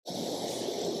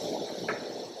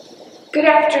Good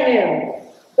afternoon.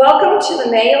 Welcome to the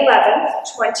May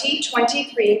 11th,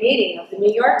 2023 meeting of the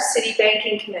New York City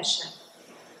Banking Commission.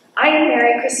 I am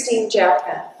Mary Christine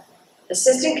Jackman,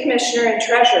 Assistant Commissioner and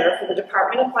Treasurer for the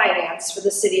Department of Finance for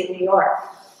the City of New York.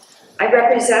 I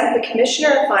represent the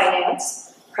Commissioner of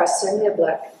Finance, Preston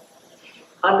Niblick,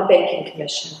 on the Banking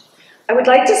Commission. I would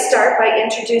like to start by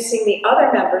introducing the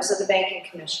other members of the Banking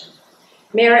Commission.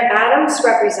 Mayor Adams'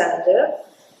 representative,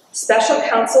 Special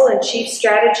Counsel and Chief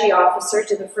Strategy Officer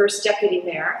to the First Deputy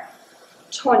Mayor,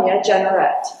 Tonya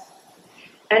Generette,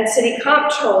 and City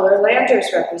Comptroller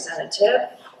Landers' representative,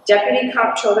 Deputy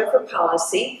Comptroller for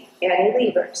Policy, Annie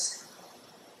Levers.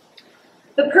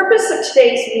 The purpose of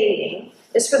today's meeting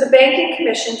is for the Banking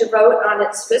Commission to vote on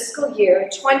its fiscal year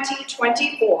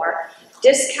 2024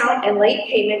 discount and late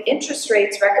payment interest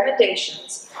rates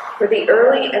recommendations for the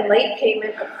early and late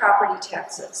payment of property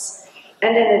taxes,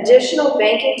 and an additional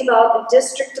Banking Development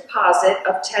District deposit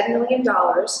of $10 million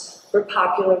for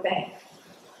Popular Bank.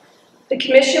 The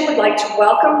Commission would like to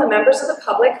welcome the members of the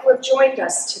public who have joined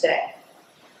us today.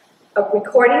 A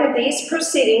recording of these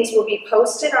proceedings will be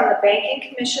posted on the Banking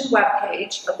Commission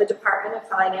webpage of the Department of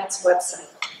Finance website.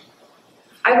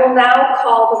 I will now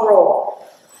call the roll.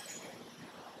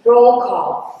 Roll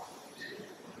call.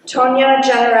 Tonya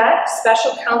Generette,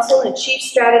 Special Counsel and Chief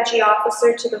Strategy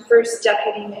Officer to the First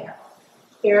Deputy Mayor.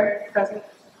 Here, present.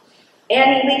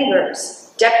 Annie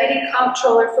Levers, Deputy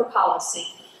Comptroller for Policy.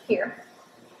 Here.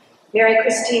 Mary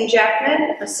Christine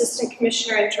Jackman, Assistant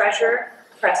Commissioner and Treasurer,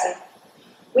 present.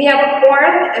 We have a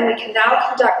quorum and we can now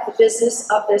conduct the business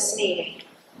of this meeting.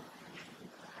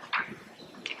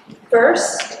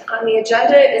 First on the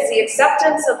agenda is the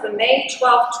acceptance of the May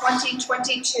 12,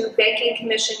 2022 Banking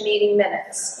Commission meeting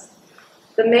minutes.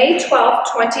 The May 12,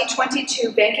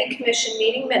 2022 Banking Commission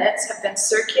meeting minutes have been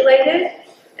circulated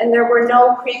and there were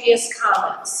no previous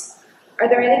comments. Are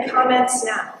there any comments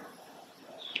now?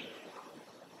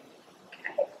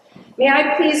 Okay. May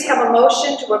I please have a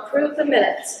motion to approve the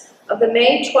minutes of the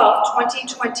May 12,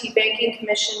 2020 Banking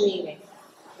Commission meeting?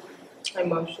 I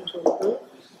motion to approve.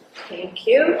 Thank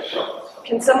you.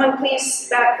 Can someone please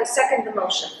second the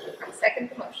motion? I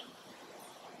second the motion.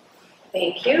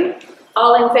 Thank you.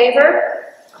 All in favor?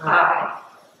 Aye.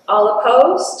 All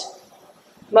opposed?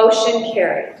 Motion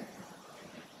carried.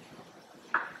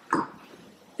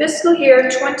 Fiscal year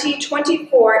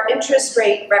 2024 interest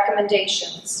rate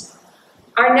recommendations.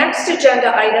 Our next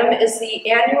agenda item is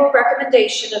the annual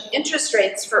recommendation of interest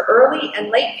rates for early and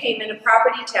late payment of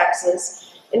property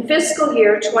taxes in fiscal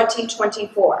year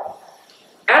 2024.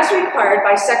 As required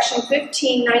by Section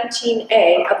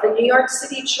 1519A of the New York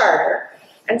City Charter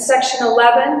and Section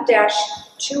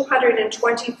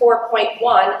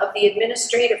 11-224.1 of the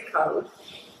Administrative Code,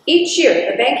 each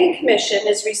year the Banking Commission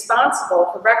is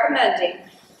responsible for recommending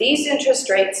these interest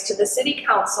rates to the City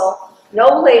Council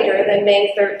no later than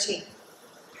May 13th.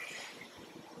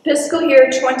 Fiscal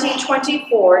year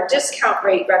 2024 discount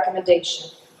rate recommendation.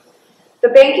 The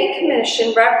Banking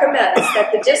Commission recommends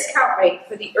that the discount rate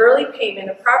for the early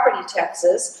payment of property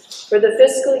taxes for the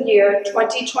fiscal year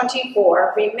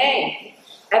 2024 remain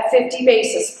at 50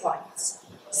 basis points,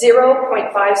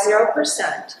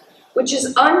 0.50%, which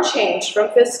is unchanged from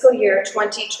fiscal year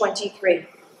 2023.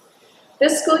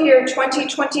 Fiscal year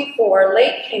 2024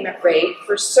 late payment rate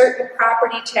for certain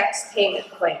property tax payment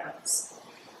plans.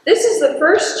 This is the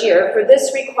first year for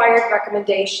this required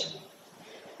recommendation.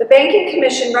 The Banking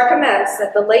Commission recommends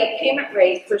that the late payment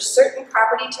rate for certain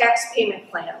property tax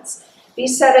payment plans be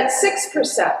set at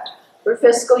 6% for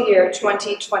fiscal year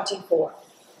 2024.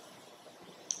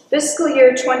 Fiscal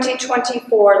year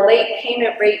 2024 late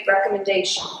payment rate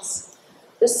recommendations.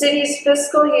 The City's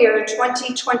fiscal year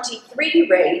 2023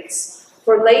 rates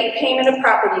for late payment of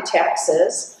property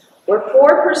taxes were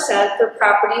 4% for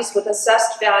properties with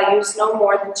assessed values no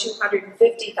more than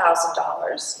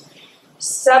 $250,000,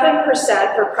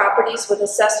 7% for properties with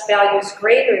assessed values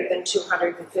greater than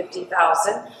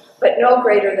 $250,000, but no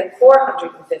greater than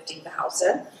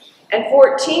 $450,000, and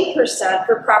 14%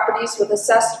 for properties with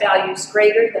assessed values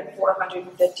greater than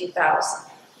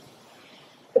 $450,000.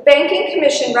 The Banking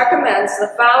Commission recommends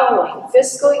the following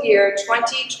fiscal year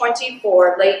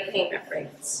 2024 late payment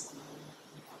rates.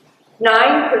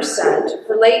 9%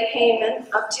 for late payment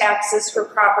of taxes for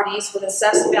properties with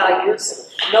assessed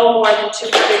values no more than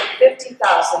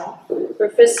 $250,000 for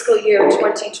fiscal year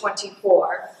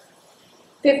 2024.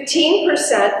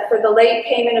 15% for the late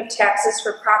payment of taxes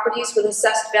for properties with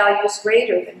assessed values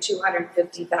greater than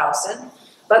 $250,000,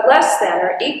 but less than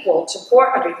or equal to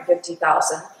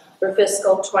 $450,000 for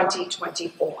fiscal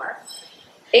 2024.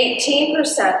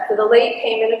 18% for the late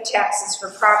payment of taxes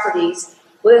for properties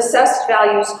with assessed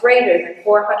values greater than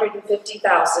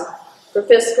 $450,000 for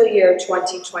fiscal year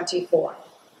 2024.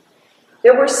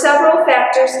 There were several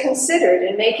factors considered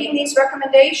in making these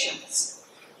recommendations,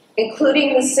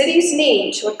 including the city's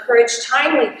need to encourage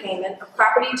timely payment of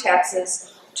property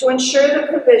taxes to ensure the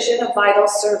provision of vital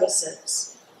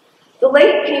services. The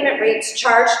late payment rates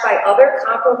charged by other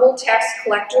comparable tax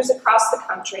collectors across the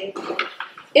country,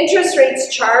 interest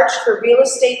rates charged for real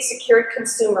estate secured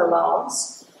consumer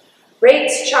loans,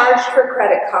 rates charged for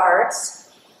credit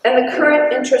cards, and the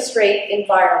current interest rate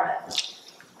environment.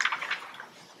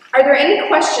 Are there any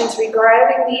questions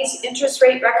regarding these interest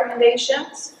rate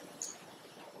recommendations?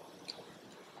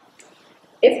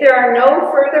 If there are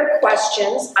no further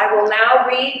questions, I will now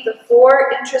read the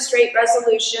 4 interest rate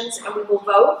resolutions and we will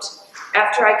vote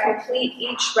after I complete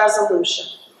each resolution.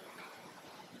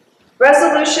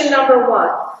 Resolution number 1,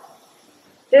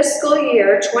 fiscal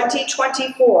year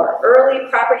 2024 early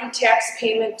property tax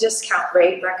payment discount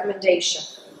rate recommendation.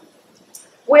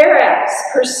 Whereas,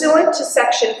 pursuant to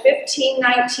Section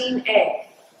 1519A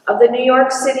of the New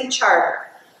York City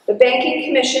Charter, the Banking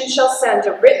Commission shall send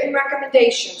a written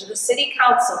recommendation to the City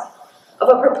Council of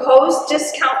a proposed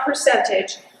discount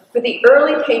percentage for the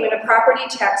early payment of property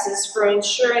taxes for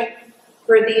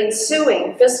the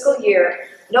ensuing fiscal year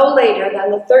no later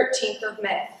than the 13th of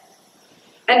May.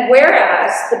 And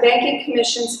whereas the Banking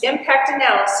Commission's impact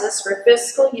analysis for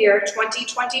fiscal year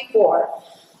 2024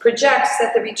 projects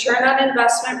that the return on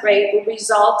investment rate will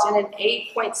result in an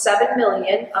 $8.7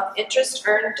 million of interest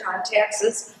earned on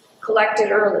taxes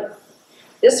collected early.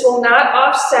 This will not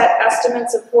offset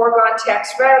estimates of foregone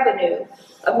tax revenue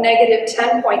of negative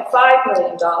 $10.5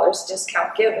 million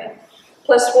discount given,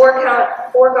 plus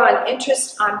foregone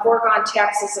interest on foregone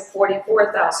taxes of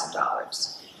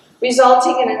 $44,000,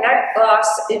 resulting in a net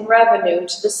loss in revenue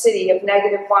to the city of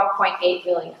negative $1.8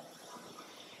 million.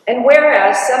 And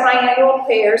whereas semi-annual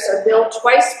payers are billed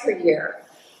twice per year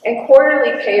and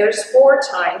quarterly payers 4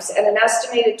 times at an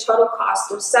estimated total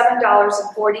cost of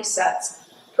 $7.40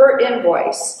 per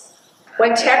invoice,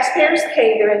 when taxpayers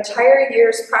pay their entire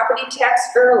year's property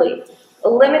tax early,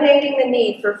 eliminating the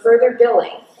need for further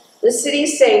billing, the city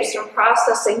saves from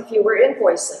processing fewer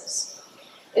invoices.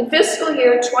 In fiscal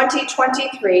year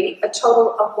 2023, a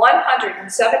total of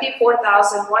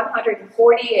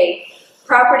 174,148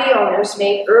 property owners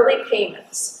made early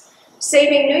payments,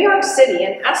 saving New York City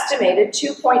an estimated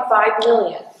 $2.5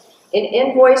 million in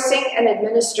invoicing and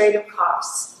administrative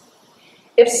costs.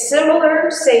 If similar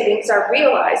savings are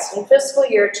realized in fiscal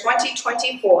year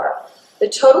 2024, the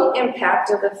total impact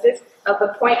of the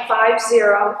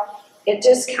 0.50 in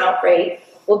discount rate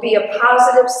will be a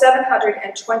positive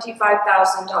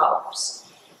 $725,000.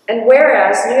 And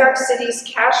whereas New York City's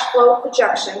cash flow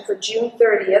projection for June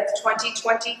 30th,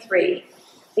 2023,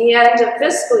 the end of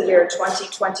fiscal year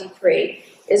 2023,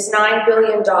 is $9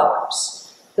 billion.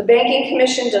 The Banking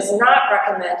Commission does not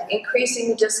recommend increasing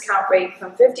the discount rate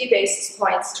from 50 basis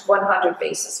points to 100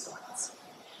 basis points.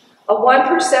 A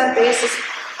 1%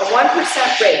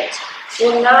 rate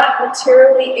will not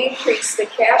materially increase the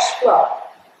cash flow,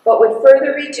 but would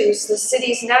further reduce the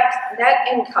city's net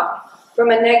income from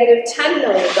a negative $10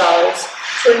 million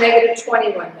to a negative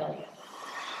 $21 million.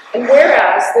 And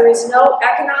whereas there is no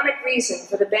economic reason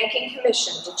for the Banking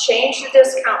Commission to change the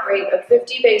discount rate of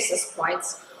 50 basis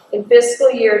points in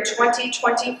fiscal year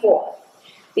 2024,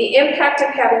 the impact of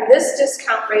having this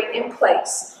discount rate in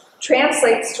place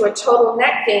translates to a total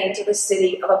net gain to the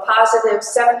city of a positive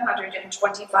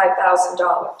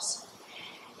 $725,000.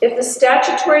 If the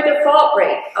statutory default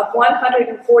rate of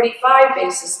 145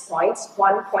 basis points,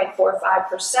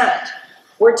 1.45%,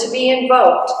 were to be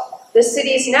invoked, the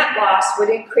city's net loss would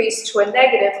increase to a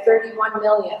negative $31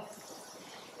 million.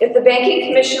 If the Banking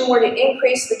Commission were to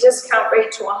increase the discount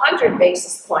rate to 100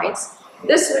 basis points,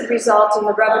 this would result in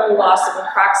the revenue loss of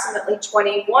approximately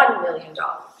 $21 million.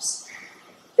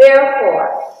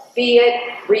 Therefore, be it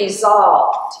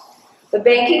resolved, the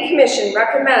Banking Commission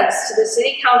recommends to the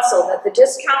City Council that the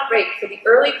discount rate for the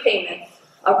early payment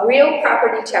of real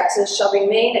property taxes shall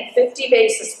remain at 50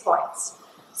 basis points,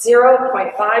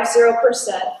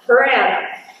 0.50% per annum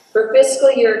for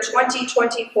fiscal year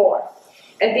 2024,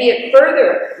 and be it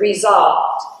further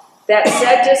resolved that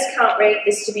said discount rate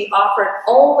is to be offered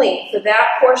only for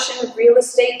that portion of real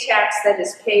estate tax that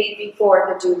is paid before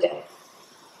the due date.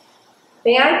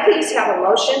 May I please have a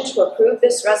motion to approve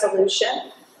this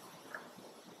resolution?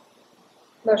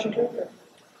 Motion to approve.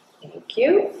 Thank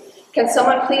you. Can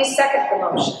someone please second the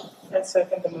motion? I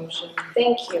second the motion.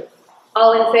 Thank you.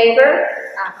 All in favor?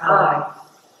 Aye.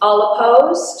 All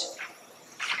opposed?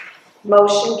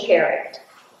 Motion carried.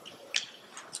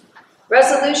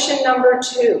 Resolution number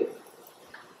 2.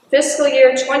 Fiscal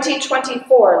year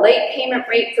 2024 late payment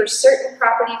rate for certain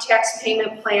property tax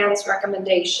payment plans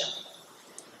recommendation.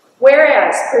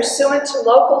 Whereas pursuant to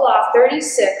local law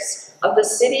 36 of the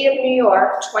City of New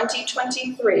York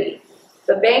 2023,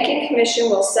 the Banking Commission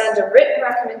will send a written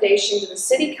recommendation to the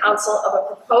City Council of a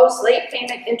proposed late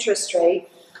payment interest rate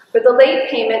for the late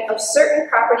payment of certain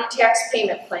property tax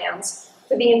payment plans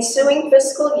for the ensuing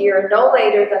fiscal year no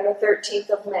later than the 13th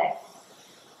of May.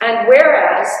 And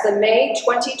whereas the May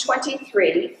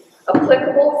 2023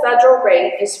 applicable federal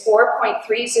rate is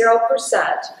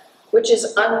 4.30%, which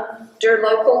is under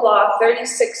local law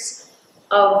 36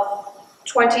 of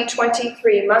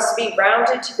 2023, must be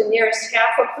rounded to the nearest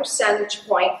half a percentage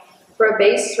point for a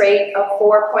base rate of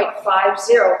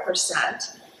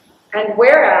 4.50%. And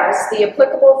whereas the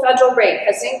applicable federal rate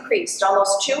has increased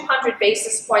almost 200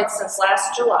 basis points since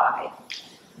last July,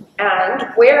 and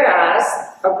whereas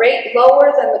a rate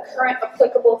lower than the current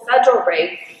applicable federal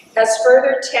rate has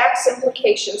further tax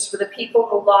implications for the people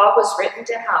the law was written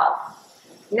to help,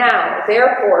 now,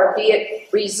 therefore, be it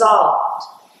resolved.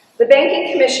 The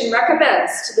Banking Commission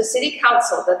recommends to the City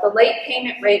Council that the late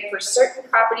payment rate for certain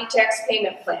property tax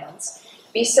payment plans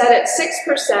be set at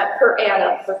 6% per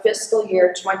annum for fiscal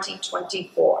year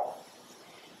 2024.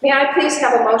 May I please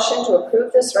have a motion to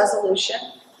approve this resolution?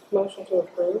 Motion to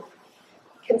approve.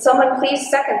 Can someone please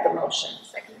second the motion?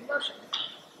 Second the motion.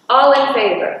 All in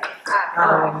favor?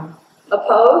 Aye.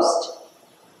 Opposed?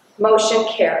 Motion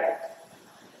carried.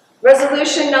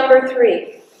 Resolution number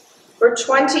 3. For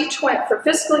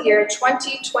fiscal year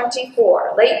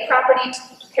 2024, late property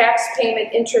tax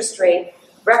payment interest rate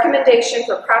recommendation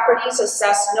for properties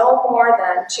assessed no more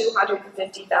than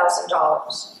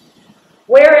 $250,000.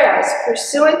 Whereas,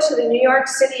 pursuant to the New York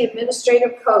City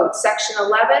Administrative Code, Section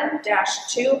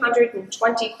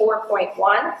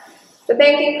 11-224.1, the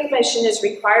Banking Commission is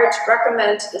required to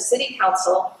recommend to the City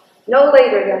Council no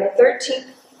later than the 13th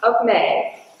of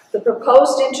May the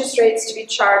proposed interest rates to be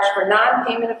charged for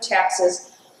non-payment of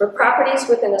taxes for properties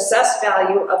with an assessed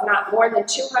value of not more than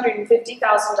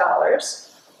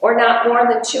 $250,000 or not more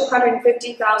than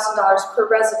 $250,000 per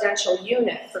residential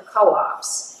unit for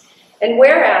co-ops. And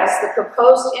whereas the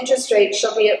proposed interest rate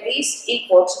shall be at least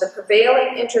equal to the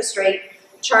prevailing interest rate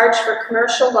charged for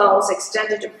commercial loans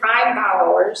extended to prime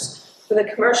borrowers for the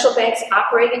commercial banks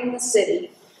operating in the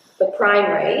city, the prime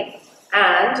rate.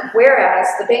 And whereas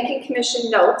the Banking Commission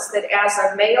notes that as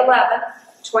of May 11,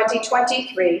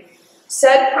 2023,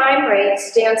 said prime rate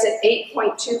stands at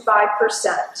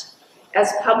 8.25%,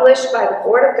 as published by the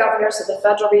Board of Governors of the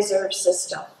Federal Reserve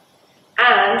System.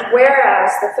 And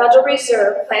whereas the Federal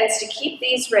Reserve plans to keep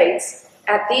these rates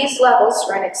at these levels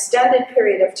for an extended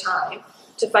period of time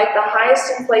to fight the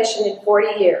highest inflation in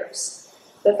 40 years,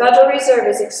 the Federal Reserve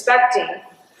is expecting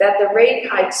that the rate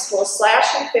hikes will slash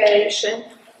inflation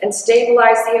and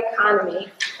stabilize the economy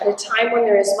at a time when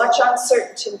there is much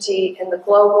uncertainty in the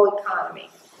global economy.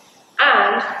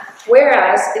 And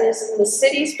whereas it is in the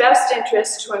city's best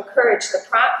interest to encourage the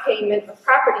prompt payment of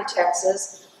property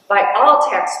taxes by all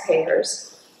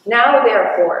taxpayers, now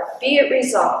therefore be it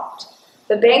resolved,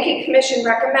 the Banking Commission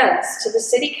recommends to the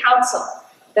City Council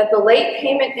that the late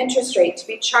payment interest rate to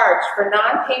be charged for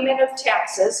non-payment of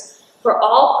taxes for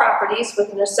all properties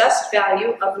with an assessed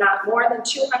value of not more than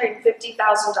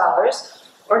 $250,000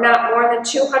 or not more than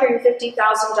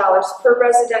 $250,000 per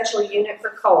residential unit for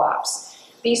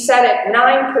co-ops be set at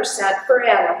 9% per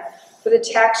annum for the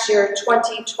tax year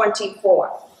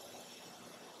 2024.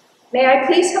 May I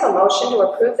please have a motion to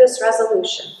approve this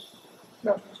resolution?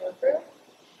 Motion to approve.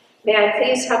 May I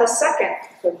please have a second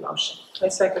for the motion? I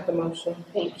second the motion.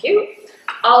 Thank you.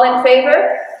 All in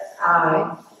favor?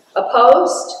 Aye.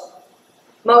 Opposed?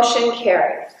 Motion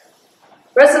carried.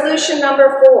 Resolution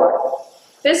number 4.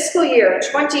 Fiscal year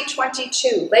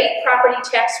 2022 late property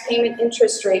tax payment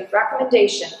interest rate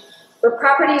recommendation for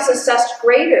properties assessed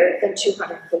greater than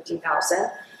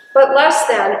 $250,000 but less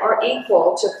than or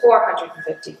equal to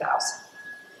 $450,000.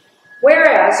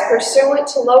 Whereas, pursuant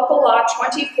to Local Law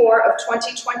 24 of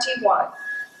 2021,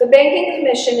 the Banking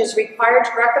Commission is required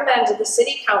to recommend to the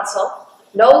City Council,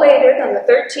 no later than the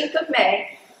 13th of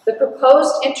May, the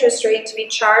proposed interest rate to be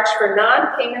charged for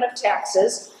non-payment of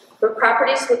taxes for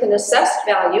properties with an assessed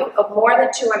value of more than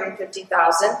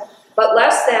 $250,000, but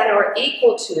less than or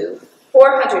equal to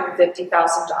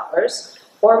 $450,000,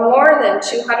 or more than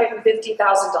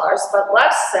 $250,000, but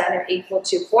less than or equal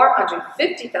to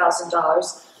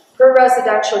 $450,000 per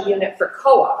residential unit for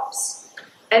co-ops.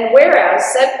 And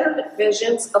whereas said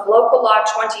provisions of Local Law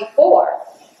 24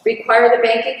 require the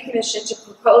Banking Commission to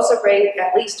propose a rate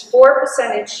at least 4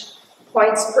 percentage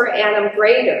points per annum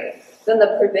greater than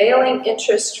the prevailing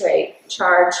interest rate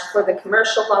charged for the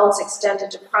commercial loans extended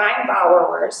to prime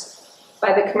borrowers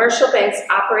by the commercial banks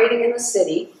operating in the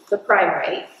city, the prime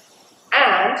rate.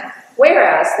 And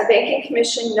whereas the Banking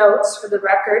Commission notes for the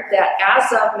record that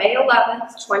as of May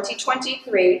 11th,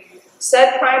 2023,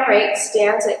 said prime rate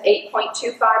stands at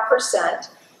 8.25%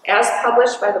 as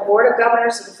published by the Board of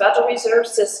Governors of the Federal Reserve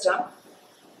System.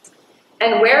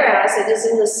 And whereas it is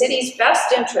in the city's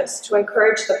best interest to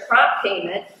encourage the prompt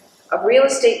payment of real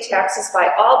estate taxes by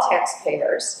all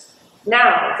taxpayers,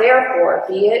 now, therefore,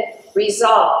 be it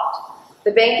resolved,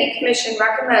 the Banking Commission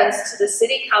recommends to the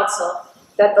City Council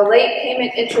that the late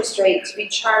payment interest rate to be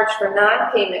charged for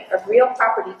non-payment of real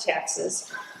property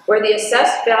taxes where the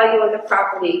assessed value of the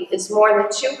property is more than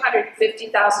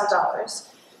 $250,000,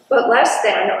 but less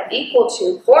than or equal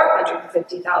to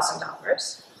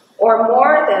 $450,000, or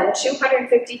more than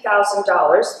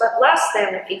 $250,000, but less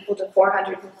than or equal to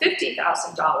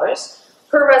 $450,000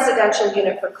 per residential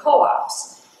unit for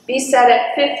co-ops, be set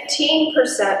at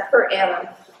 15% per annum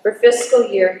for fiscal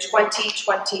year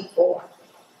 2024.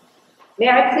 May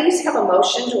I please have a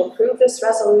motion to approve this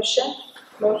resolution?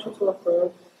 Motion to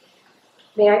approve.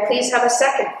 May I please have a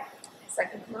second?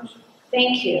 Second the motion.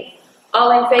 Thank you.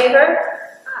 All in favor?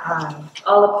 Aye.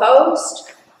 All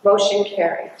opposed? Motion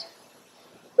carried.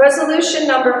 Resolution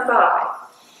number 5,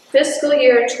 fiscal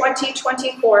year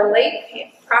 2024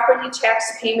 late property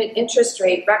tax payment interest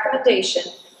rate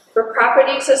recommendation for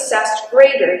properties assessed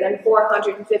greater than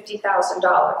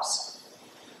 $450,000.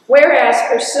 Whereas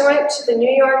pursuant to the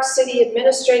New York City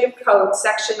Administrative Code,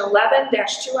 section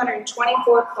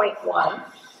 11-224.1,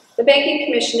 the Banking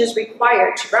Commission is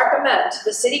required to recommend to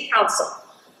the City Council,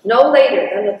 no later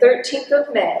than the 13th of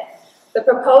May, the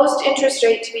proposed interest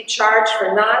rate to be charged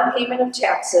for non-payment of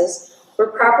taxes for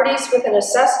properties with an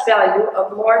assessed value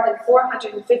of more than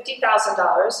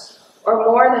 $450,000 or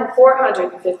more than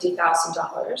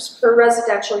 $450,000 per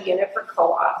residential unit for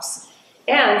co-ops.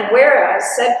 And whereas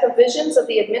said provisions of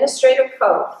the Administrative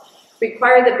Code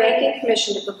require the Banking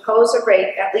Commission to propose a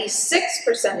rate at least 6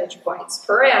 percentage points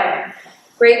per annum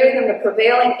greater than the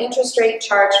prevailing interest rate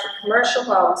charged for commercial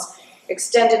loans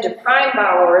extended to prime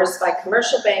borrowers by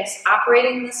commercial banks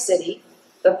operating in the city,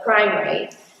 the prime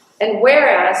rate. And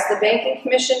whereas the Banking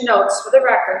Commission notes for the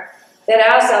record that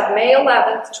as of May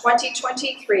 11th,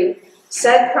 2023,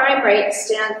 said prime rate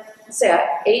stands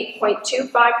at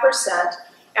 8.25%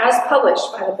 as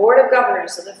published by the Board of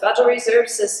Governors of the Federal Reserve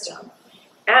System.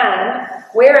 And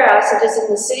whereas it is in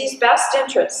the city's best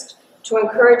interest to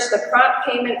encourage the prompt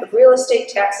payment of real estate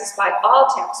taxes by all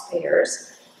taxpayers,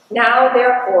 now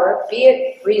therefore be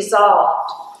it resolved.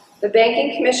 The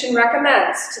Banking Commission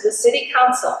recommends to the City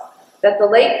Council that the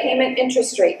late payment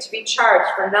interest rate to be charged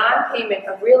for non-payment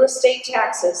of real estate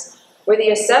taxes where the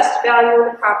assessed value of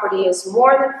the property is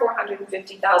more than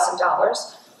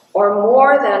 $450,000 or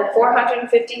more than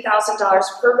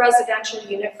 $450,000 per residential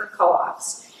unit for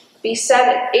co-ops be set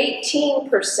at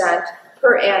 18%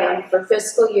 per annum for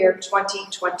fiscal year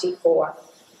 2024.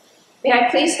 May I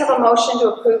please have a motion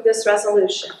to approve this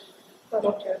resolution?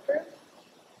 Motion to approve.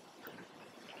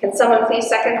 Can someone please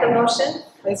second the motion?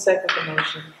 I second the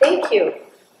motion. Thank you.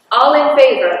 All in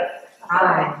favor?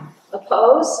 Aye.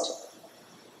 Opposed?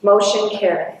 Motion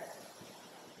carried.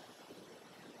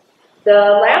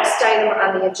 The last item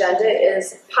on the agenda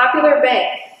is Popular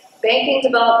Bank, Banking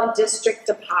Development District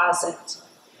Deposit.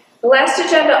 The last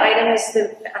agenda item is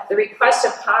the request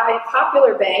of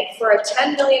Popular Bank for a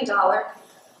 $10 million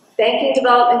Banking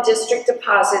Development District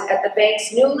deposit at the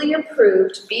bank's newly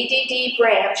approved BDD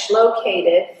branch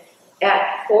located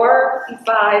at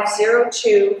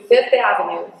 4502 Fifth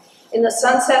Avenue in the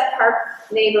Sunset Park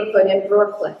neighborhood in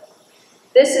Brooklyn.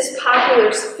 This is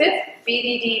Popular's 5th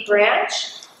BDD branch,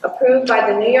 approved by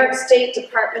the New York State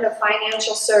Department of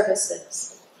Financial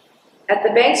Services. At the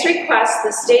bank's request,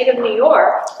 the state of New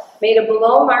York made a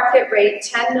below-market rate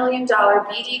 $10 million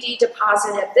BDD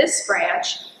deposit at this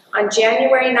branch on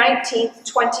January 19,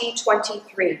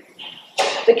 2023.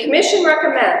 The Commission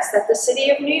recommends that the City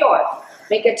of New York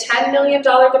make a $10 million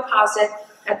deposit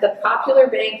at the Popular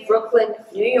Bank, Brooklyn,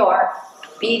 New York,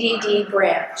 BDD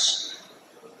branch.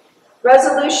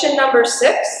 Resolution number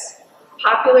 6,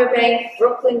 Popular Bank,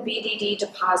 Brooklyn BDD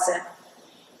deposit.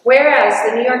 Whereas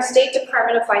the New York State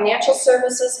Department of Financial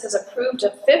Services has approved a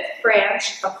 5th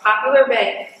branch of Popular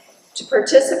Bank to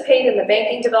participate in the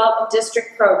Banking Development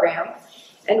District program,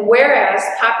 and whereas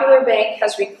Popular Bank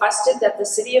has requested that the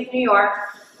City of New York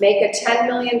make a $10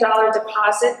 million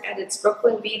deposit at its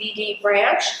Brooklyn BDD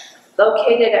branch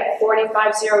located at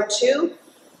 4502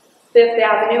 Fifth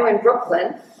Avenue in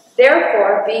Brooklyn,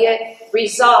 therefore be it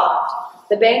resolved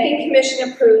the Banking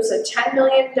Commission approves a $10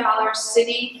 million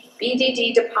city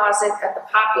BDD deposit at the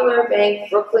Popular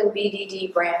Bank Brooklyn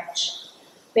BDD branch.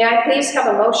 May I please have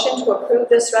a motion to approve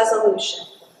this resolution?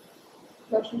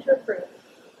 Motion to approve.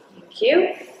 Thank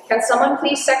you. Can someone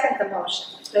please second the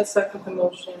motion? I second the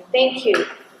motion. Thank you.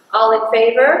 All in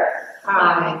favor?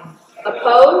 Aye.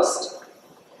 Opposed?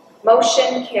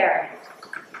 Motion carried.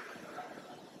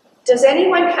 Does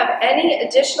anyone have any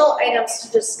additional items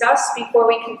to discuss before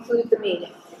we conclude the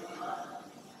meeting?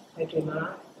 I do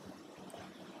not.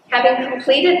 Having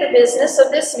completed the business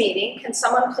of this meeting, can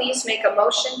someone please make a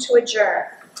motion to adjourn?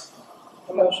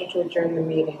 A motion to adjourn the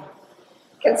meeting.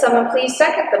 Can someone please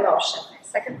second the motion? I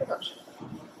second the motion.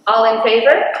 All in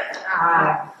favor?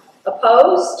 Aye.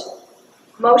 Opposed?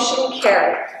 Motion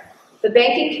carried. The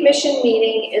Banking Commission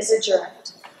meeting is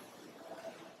adjourned.